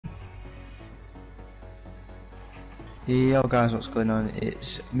Yo guys, what's going on?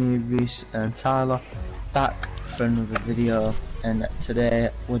 It's me, Reese and Tyler, back for another video, and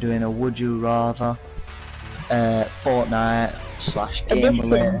today we're doing a would you rather Fortnite / game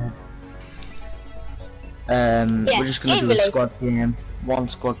related. We're just gonna do a squad game, one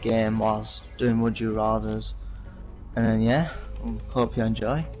squad game whilst doing would you rathers, and then yeah, hope you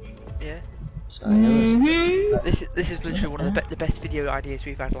enjoy. Yeah. So yeah, this is literally one of the best video ideas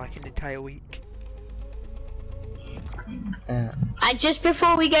we've had like an entire week. And just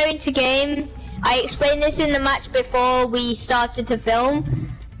before we go into game, I explained this in the match before we started to film,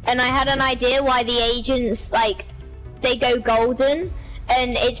 and I had an idea why the agents they go golden,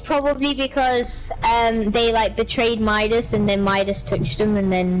 and it's probably because they betrayed Midas, and then Midas touched them, and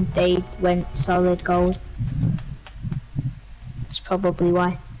then they went solid gold. That's probably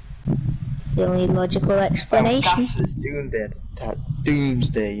why. It's the only logical explanation. That's his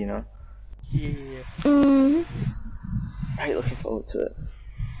doomsday, you know. Yeah. Right, looking forward to it.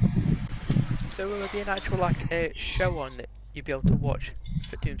 So will there be an actual show on that you'll be able to watch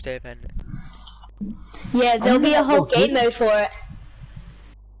for Doomsday event? Yeah, there'll be a whole game mode for it.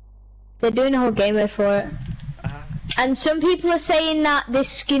 They're doing a whole game mode for it. And some people are saying that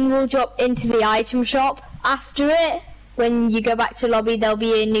this skin will drop into the item shop after it. When you go back to lobby, there'll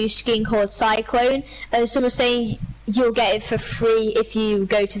be a new skin called Cyclone, and some are saying you'll get it for free if you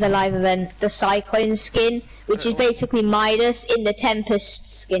go to the live event, the Cyclone skin, which is basically Midas in the Tempest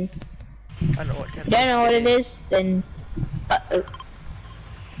skin. I know what Tempest. If you don't know what it is, then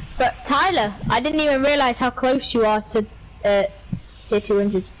But Tyler, I didn't even realise how close you are to tier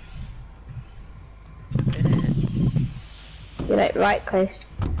 200. You're right close.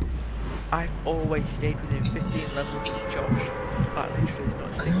 I've always stayed within 15 levels of Josh. Like literally, there's not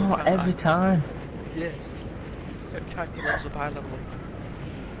a single Not every time. Yeah. Every time he levels up, I level up.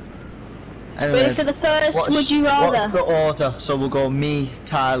 Anyways, ready for the first would you rather? What's the order? So we'll go me,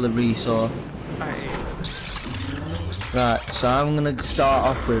 Tyler, Reese, or... Right, so I'm gonna start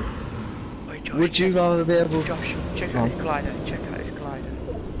off with... Wait, Josh, would you rather be able... Josh, check out his glider, check out his glider.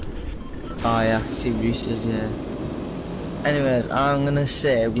 Oh yeah, I see Reese's, yeah. Anyways, I'm gonna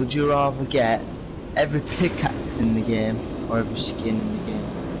say, would you rather get every pickaxe in the game, or every skin in the game?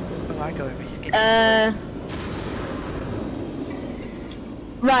 Oh, I go every skin.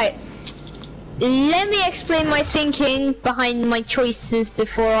 Right. Let me explain my thinking behind my choices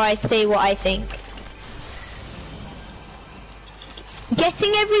before I say what I think.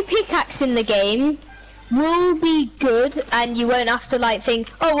 Getting every pickaxe in the game will be good, and you won't have to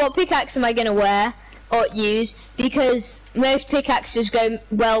think, oh, what pickaxe am I gonna wear or use, because most pickaxes go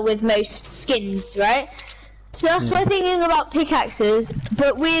well with most skins, right? So that's my thinking about pickaxes.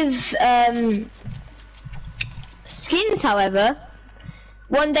 But with skins, however,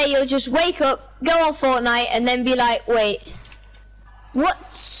 one day you'll just wake up, go on Fortnite, and then be like, wait, what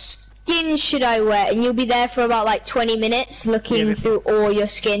skin should I wear? And you'll be there for about 20 minutes looking through all your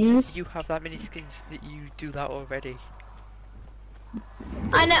skins. You have that many skins that you do that already.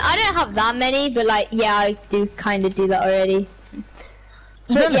 I know, I don't have that many, but yeah, I do kind of do that already.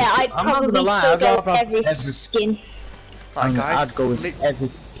 But yeah, I'd probably still go with every skin. Like guys, I'd go with every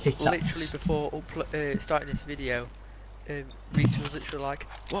pickaxe. Literally before starting this video, Rita was literally like,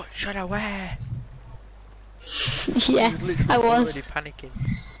 what should I wear? Yeah, I was. Already panicking.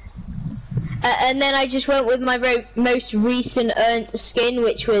 And then I just went with my most recent earned skin,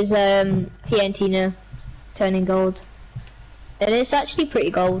 which was TNT now, turning gold. And it's actually pretty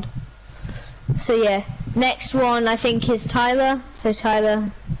gold. So yeah, next one I think is Tyler. So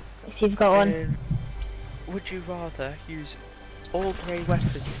Tyler, if you've got one. Would you rather use all grey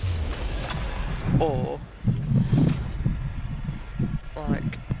weapons or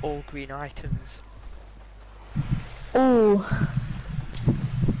all green items? Ooh.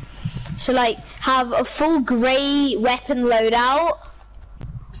 So have a full grey weapon loadout,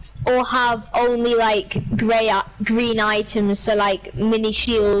 or have only green items, so mini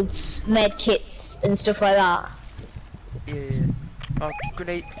shields, med kits and stuff like that. Yeah.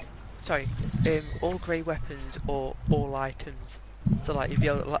 All grey weapons or all items. So if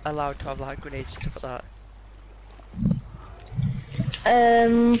you're allowed to have grenades and stuff like that.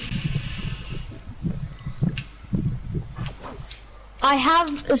 I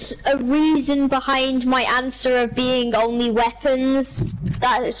have a reason behind my answer of being only weapons.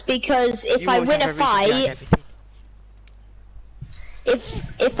 That's because if I win a fight,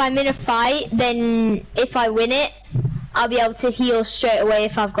 if I'm in a fight, then if I win it, I'll be able to heal straight away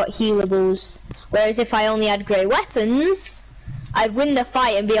if I've got healables. Whereas if I only had grey weapons, I'd win the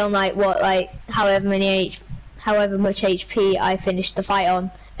fight and be on however much HP I finished the fight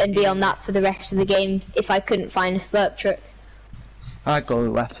on, and be on that for the rest of the game if I couldn't find a slurp truck. I'd go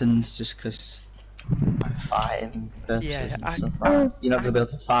with weapons just because like fighting purposes and stuff like that. You're not going to be able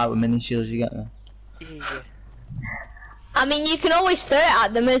to fight with mini shields, you get me? Yeah. I mean, you can always throw it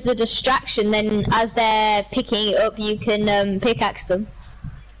at them as a distraction, then as they're picking it up you can pickaxe them.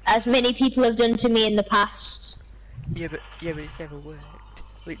 As many people have done to me in the past. Yeah, but it's never worked.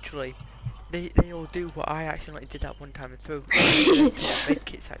 Literally. They all do what I accidentally did that one time and throw med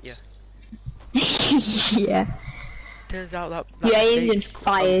kits at you. Yeah. Turns out that you aimed and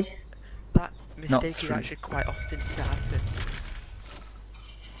fired. That mistake is actually quite often to happen.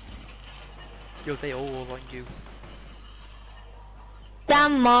 Yo, they all on you.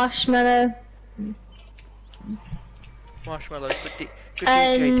 Damn marshmallow. Marshmallow, good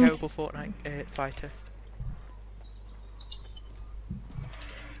DJ, terrible Fortnite fighter.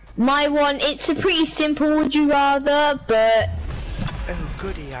 My one, it's a pretty simple would you rather, but... Oh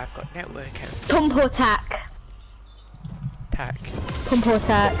goody, I've got network out. Pump or tack? Tack. Pump or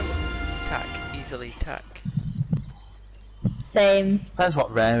tack? Tack, easily tack. Same. Depends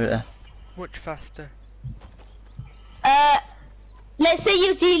what rarity. Much faster. Let's say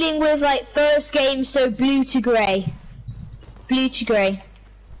you're dealing with like first game, so blue to grey. Blue to grey.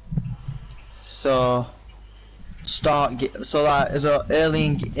 So so like is it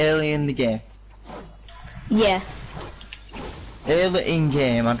early in the game? Yeah. Early in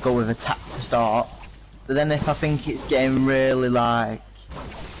game I'd go with attack to start. But then if I think it's getting really like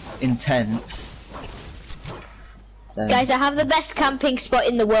intense, then Guys, I have the best camping spot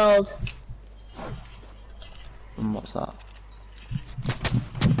in the world. and what's that?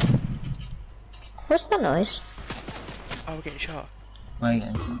 What's that noise? Oh, we're getting shot. Where are you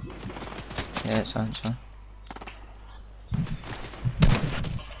getting to? Yeah, it's fine, it's fine.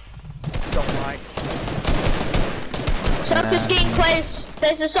 Got lights. Soccer's getting close.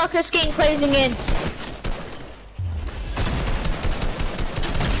 There's a soccer getting closing in.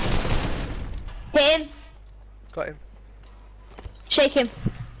 Hit him. Got him. Shake him.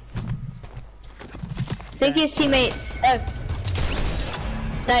 Think his teammates. Oh.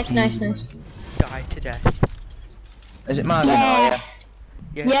 Nice. Die to death. Is it mine? Yeah.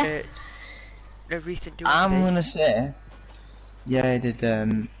 Yeah. The recent doing I'm today. gonna say, yeah, he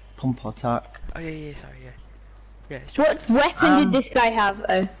did pump attack. Oh yeah, sorry, yeah. Yeah, it's What weapon did this guy have?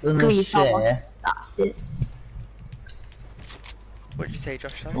 Oh, I'm gonna green say, power. That's it. What did you say,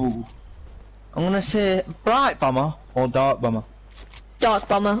 Josh? Sorry? ooh, I'm gonna say bright bomber or dark bomber. Dark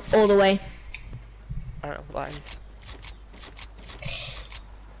bomber, all the way. I don't know what that is.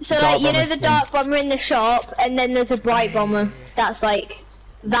 So Dark like, you know bomber the skin. dark bomber in the shop, and then there's a bright bomber. Yeah. That's like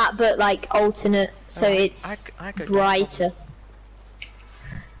that, but like alternate. So Oh, it's I got brighter.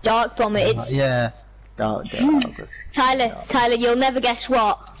 Dark bomber. It's Yeah, dark. Tyler. You'll never guess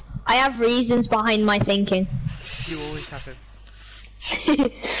what. I have reasons behind my thinking. You always have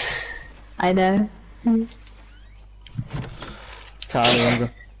him. I know. Tyler, go.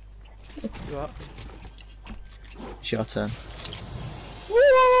 You what? It's your turn.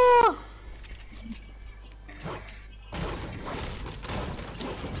 Whoa!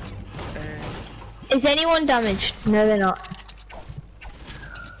 Is anyone damaged? No, they're not.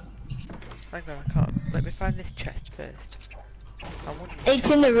 Hang on, I can't. Let me find this chest first. I want It's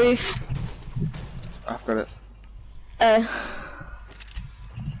in the roof. I've got it.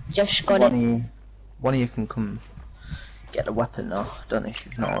 Josh got One it. of you, one of you can come get a weapon now. Don't know if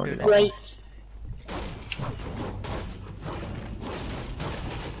you've not I'll already. do that. Great.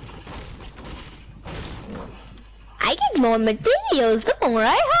 I get more materials the more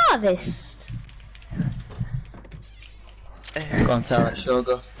I harvest. Go on, Tyler. Sure,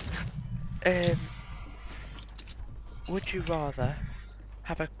 go. Would you rather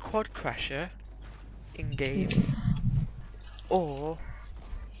have a quad crasher in game or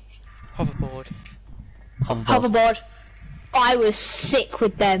hoverboard? Hoverboard. I was sick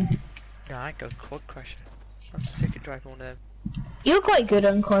with them. No, I'd go quad crasher. I'm sick of driving one of them. You're quite good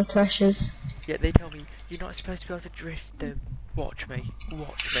on quad crashes. Yet they tell me you're not supposed to be able to drift them. Watch me.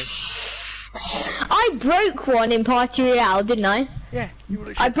 I broke one in Party Royale, didn't I? Yeah, you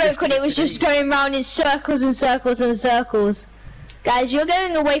were I broke one, it was just going round in circles and circles and circles. Guys, you're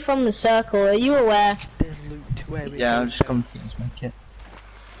going away from the circle, are you aware? There's loot where we Yeah, go, I'll just so- come to you and make it.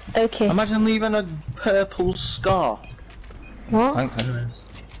 Okay. Imagine leaving a purple scar. What? Thanks, anyways.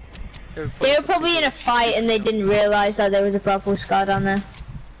 They were probably in a fight and they didn't realise that there was a purple scar down there.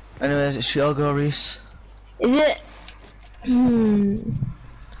 Anyways, it's your go, Reese. Is it?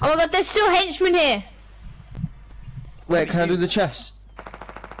 Oh my god, there's still henchmen here! Wait, can I do the chest?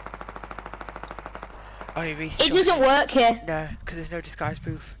 Oh Oh, you It doesn't work here. No, because there's no disguise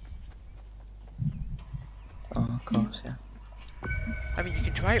booth. Oh, of course, yeah. I mean, you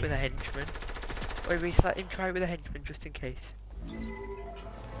can try it with a henchman. Or Reese, let him try it with a henchman just in case.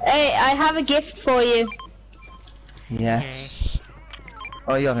 Hey, I have a gift for you. Yes.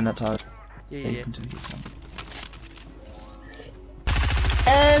 Oh, you haven't that time. Yeah.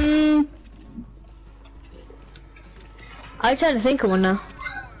 I'm trying to think of one now.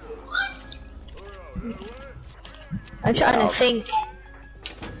 I'm trying to think.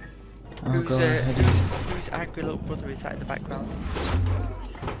 Oh, go ahead. Whose angry little brother is that in the background?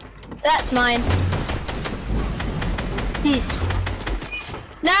 That's mine. Peace.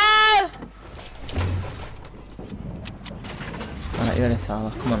 No! Alright, you're in a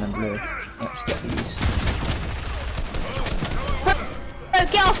tower. Come on then, Blue. Let's get these. Oh,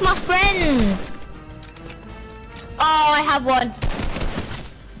 get off my friends! Oh, I have one.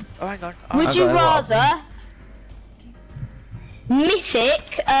 Oh, hang on. Would you rather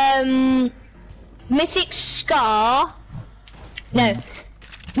mythic scar? No,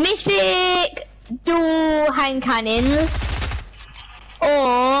 mythic dual hand cannons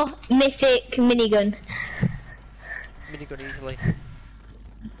or mythic minigun? Minigun easily.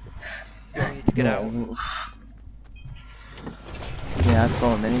 You need to get out. Yeah, I've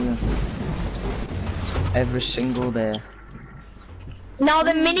got a minigun. Every single day. Now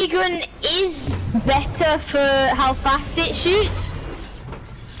the minigun is better for how fast it shoots,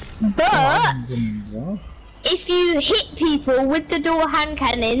 but if you hit people with the dual hand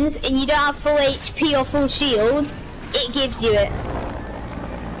cannons and you don't have full HP or full shield, it gives you it.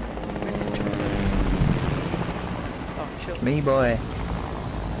 Oh, sure. Me boy.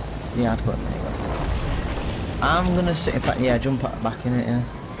 Yeah, I'd put a minigun. I'm gonna sit, in fact, yeah, jump back in it, yeah.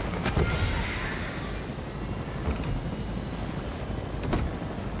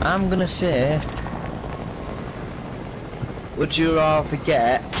 I'm gonna say, would you rather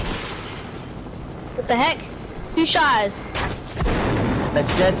get What the heck? Who shires? a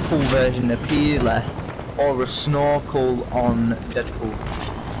Deadpool version of Peeler or a snorkel on Deadpool?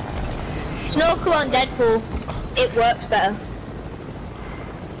 Snorkel on Deadpool. It works better.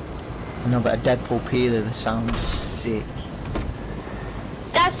 I know, but a Deadpool Peeler, that sounds sick.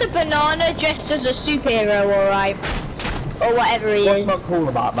 That's a banana dressed as a superhero, alright. Or whatever he is. What's not cool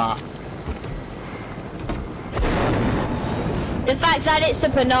about that? The fact that it's a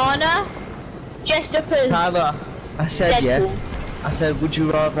banana dressed up as Tyler, I said Deadpool. yeah. I said, would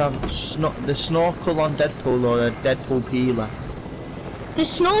you rather have the snorkel on Deadpool or a Deadpool Peeler? The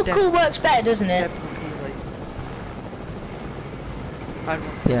snorkel works better, doesn't it?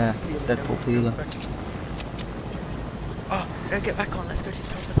 Yeah, Deadpool Peeler. Oh, get back on. Let's go to the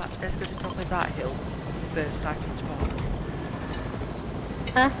top of that. Let's go to the top of that hill. The sniping spot.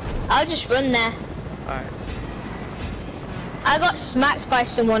 Huh? I'll just run there. Alright. I got smacked by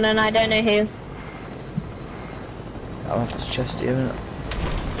someone and I don't know who. I'll have this chest here, isn't it?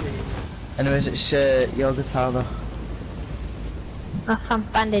 Anyways, it's Yoga Tyler. I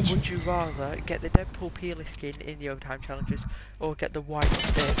found bandage. Would you rather get the Deadpool Peeler skin in the overtime challenges or get the white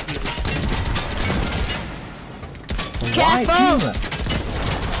Peeler skin? Careful!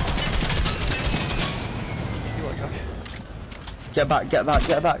 You what, Josh? Get back, Tyler.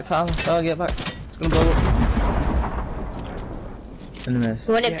 Oh, get back. It's gonna blow up. Anyways.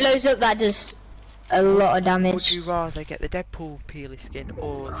 When it blows up, that does a lot of damage. Would you rather get the Deadpool Peeler skin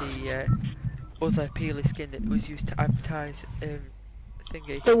or the other Peeler skin that was used to advertise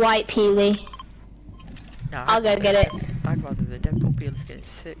thingy? The white peely. No, I'll go get it. I'd rather the Deadpool Peeler skin. It's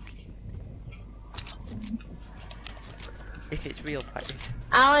sick. If it's real, that is.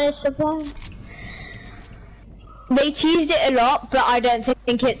 I want a supply. They teased it a lot, but I don't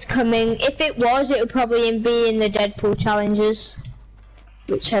think it's coming. If it was, it would probably be in the Deadpool challenges,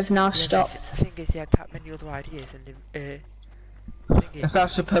 which have now stopped. The thing is, he had that many other ideas, and If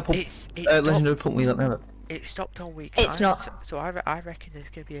that's a purple legendary put me, let me have it. it stopped on week It's 9, not. So I reckon there's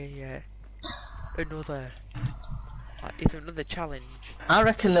gonna be a another, like, is there another challenge? I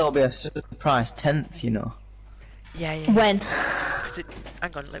reckon it'll be a surprise 10th, you know. Yeah, yeah. When?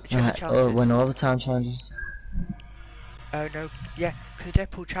 Hang on, let me check the Right, challenges. when all the time challenges. Oh no, yeah, because the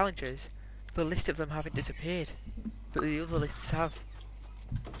Deadpool challenges, the list of them haven't disappeared, but the other lists have.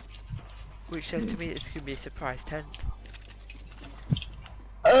 Which says to me it's gonna be a surprise 10th.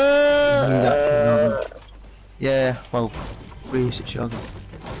 Yeah, well, research yoga.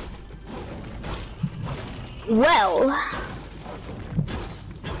 Well,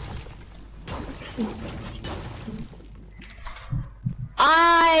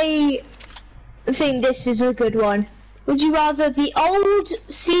 I think this is a good one. Would you rather the old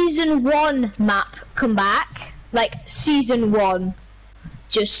season 1 map come back, like season 1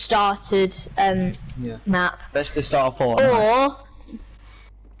 just started map, That's the start of Fortnite. or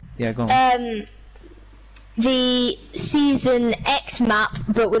Yeah, go on. the season X map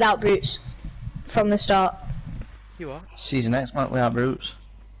but without brutes from the start? You are? Season X map without brutes.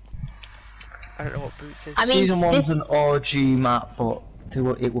 I don't know what Boots is. I mean, Season 1's an OG map, but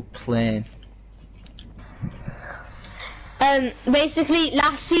it was plain. Basically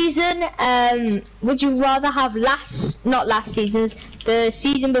last season, would you rather have the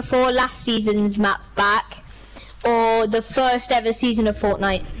season before last season's map back, or the first ever season of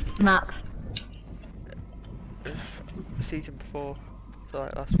Fortnite map? Season 4, so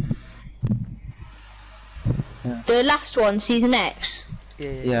like last one. Yeah. The last one, season X?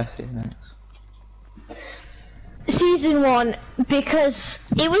 Yeah, Season X. Season 1, because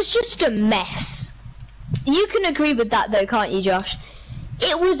it was just a mess. You can agree with that though, can't you, Josh?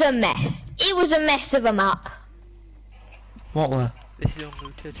 It was a mess. It was a mess of a map. What were? This is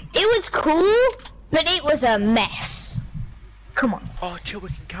unlooted. It was cool, but it was a mess. Come on. Oh, chill, we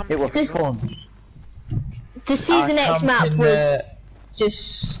can camp. It was fun. The season X map was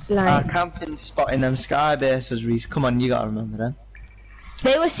just like... camping spot in them sky bases, Reese. Come on, you gotta remember them.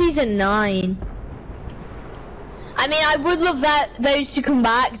 They were season 9. I mean, I would love those to come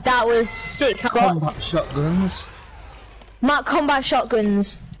back. That was sick. Combat shotguns. Combat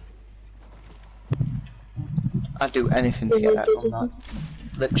shotguns. I'd do anything to get that gun back.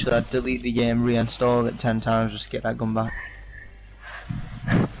 Literally, I'd delete the game, reinstall it 10 times just to get that gun back.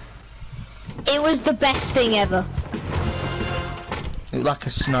 It was the best thing ever. It was like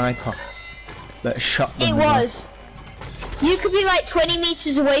a sniper, but a shotgun. It was. You could be like 20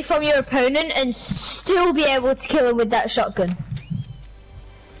 meters away from your opponent and still be able to kill him with that shotgun.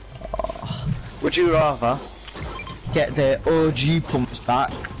 Would you rather get the OG pumps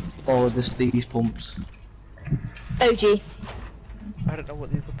back or just these pumps? OG. I don't know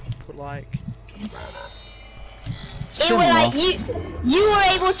what the other pump were like. It was like you were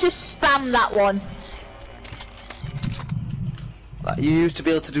able to spam that one. Like you used to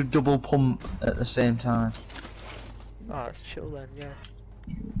be able to do double pump at the same time. Oh, it's chill then, yeah.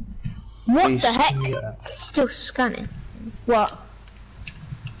 What the heck? Still scanning. What?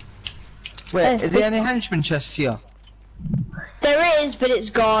 Wait, is there any henchman chests here? There is, but it's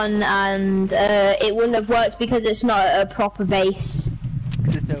gone, and it wouldn't have worked because it's not a proper base.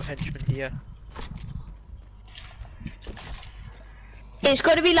 Because there's no henchman here. It's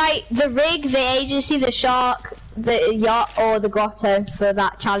got to be like the rig, the agency, the shark, the yacht, or the grotto for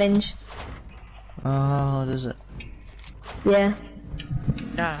that challenge. Oh, does it? Yeah.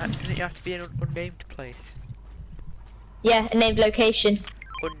 Nah, doesn't it have to be an unnamed place? Yeah, a named location.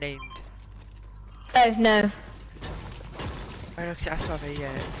 Unnamed. Oh no. I know, 'cause it has to have a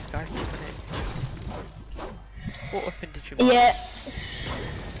sky on it. What weapon did you make? Yeah.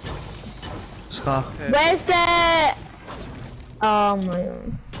 Scarf. Where's the... Oh my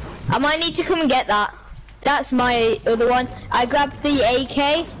god. I might need to come and get that. That's my other one. I grabbed the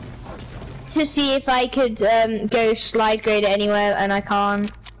AK to see if I could go slide grade it anywhere, and I can't.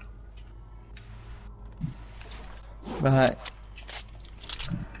 Right.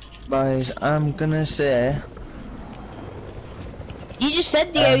 Boys, I'm gonna say... You just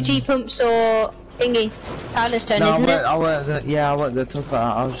said the OG pumps or thingy. Tyler's turn, No, isn't it? I weren't gonna talk about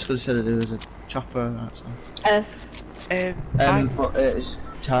that. I was just gonna say that there was a chopper, that's all. But it's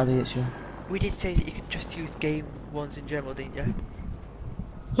Charlie, it's you. We did say that you could just use game ones in general, didn't you?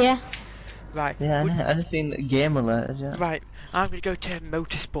 Yeah. Right. Yeah, anything game related, yeah. Right, I'm gonna go to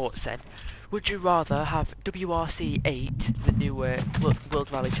motorsports then. Would you rather have WRC 8, the new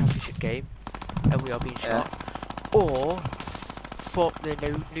World Rally Championship game, and we are being shot, or the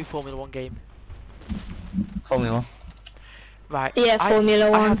new Formula 1 game? Formula 1. Right. Yeah, Formula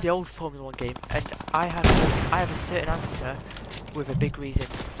 1. I have the old Formula 1 game, and I have a certain answer with a big reason.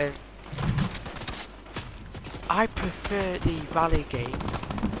 I prefer the rally game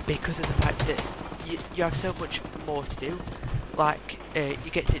because of the fact that you have so much more to do. Like,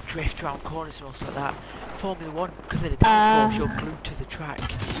 you get to drift around corners and stuff like that. Formula 1, because of the downforce, you're glued to the track.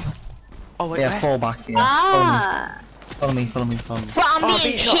 Oh wait, yeah, fall back, yeah. Follow me. But I'm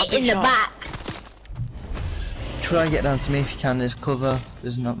being hit in the back. Try and get down to me if you can, there's cover.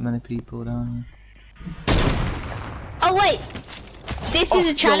 There's not many people down here. Oh wait! This is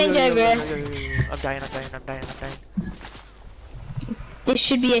a challenge over here. I'm dying. This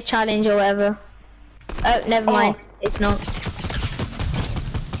should be a challenge or whatever. Oh, never mind. It's not.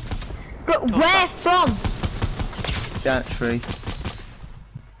 But where from? Giant tree.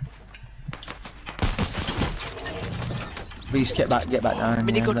 Please get back down. Yeah.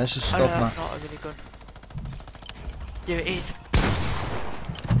 Minigun. Let's just Oh, stop, no, man. that's not a minigun. Yeah, it is.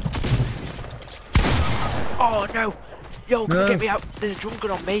 Oh no! Yo, come No. get me out. There's a drum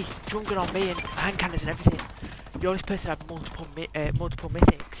gun on me. Drum gun on me and hand cannons and everything. You're this person had multiple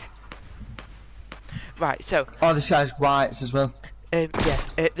mythics. Right, so. Oh, this guy's whites as well. Yeah,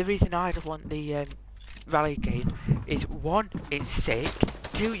 the reason I want the rally game is 1, it's sick.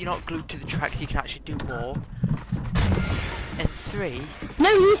 2, you're not glued to the track, so you can actually do more. And 3.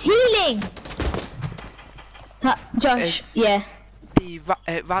 No, he's healing. Josh, yeah. The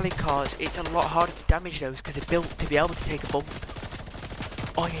rally cars, it's a lot harder to damage those because they're built to be able to take a bump.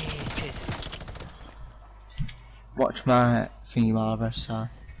 Oh yeah, cheers. Watch my thingy Barbara, so.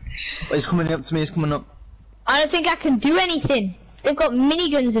 Oh, he's coming up to me, he's coming up. I don't think I can do anything. They've got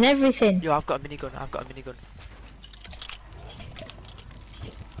miniguns and everything. Yo, I've got a minigun,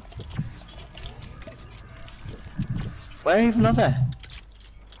 Where even are they?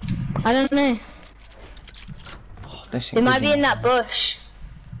 I don't know. Oh, They might be in that bush.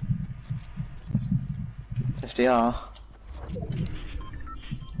 If they are.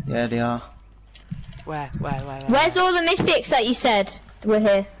 Yeah, they are. Where? Where's all the mythics that you said were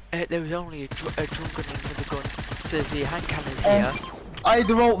here? There was only a drum gun and another gun. So there's the hand cannons here. Hey,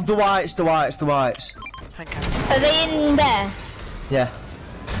 they're all the whites. Hand cannons. Are they in there? Yeah.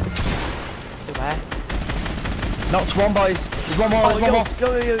 They're where? Knocked one, boys. There's one more, there's one more.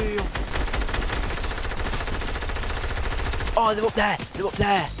 Yo. Oh, they're up there. They're up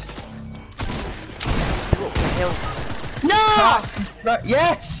the hill. No! Right,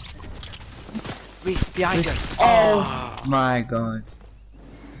 yes! Reese, behind us. Oh my god.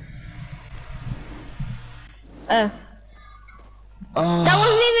 Oh. Oh. That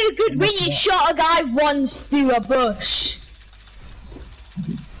wasn't even a good win. You shot a guy once through a bush.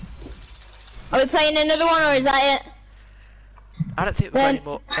 Are we playing another one, or is that it? I don't think we've got any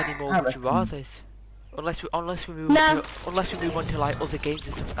more I would you rather's. Unless we move No. unless we move on to like other games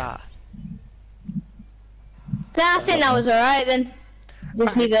and stuff like that. Nah, I think that was alright then.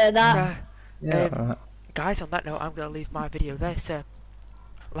 Just leave it at that. Yeah, alright. Guys, on that note, I'm gonna leave my video there. So,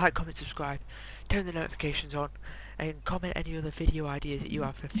 like, comment, subscribe, turn the notifications on, and comment any other video ideas that you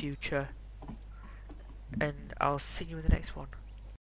have for future. And I'll see you in the next one.